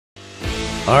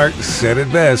Art said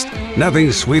it best,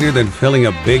 nothing sweeter than filling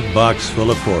a big box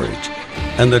full of forage.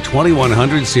 And the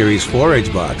 2100 series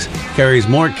forage box carries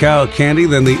more cow candy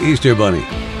than the Easter Bunny.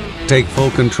 Take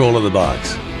full control of the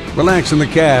box. Relax in the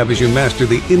cab as you master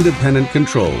the independent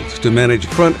controls to manage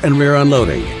front and rear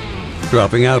unloading,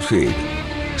 dropping out feed,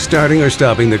 starting or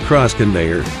stopping the cross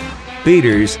conveyor,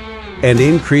 beaters, and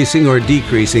increasing or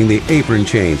decreasing the apron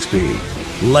chain speed.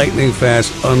 Lightning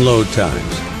fast unload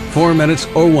times, 4 minutes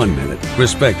or 1 minute,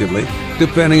 respectively,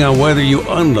 depending on whether you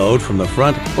unload from the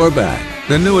front or back.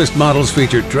 The newest models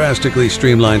feature drastically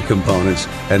streamlined components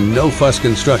and no-fuss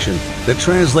construction that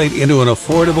translate into an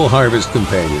affordable harvest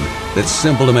companion that's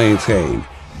simple to maintain.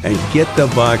 And get the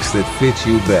box that fits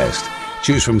you best.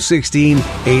 Choose from 16,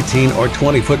 18, or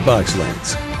 20-foot box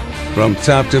lengths. From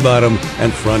top to bottom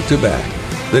and front to back,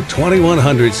 the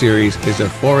 2100 series is a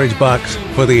forage box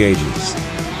for the ages.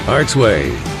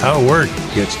 ARTSWAY, our work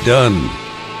gets done.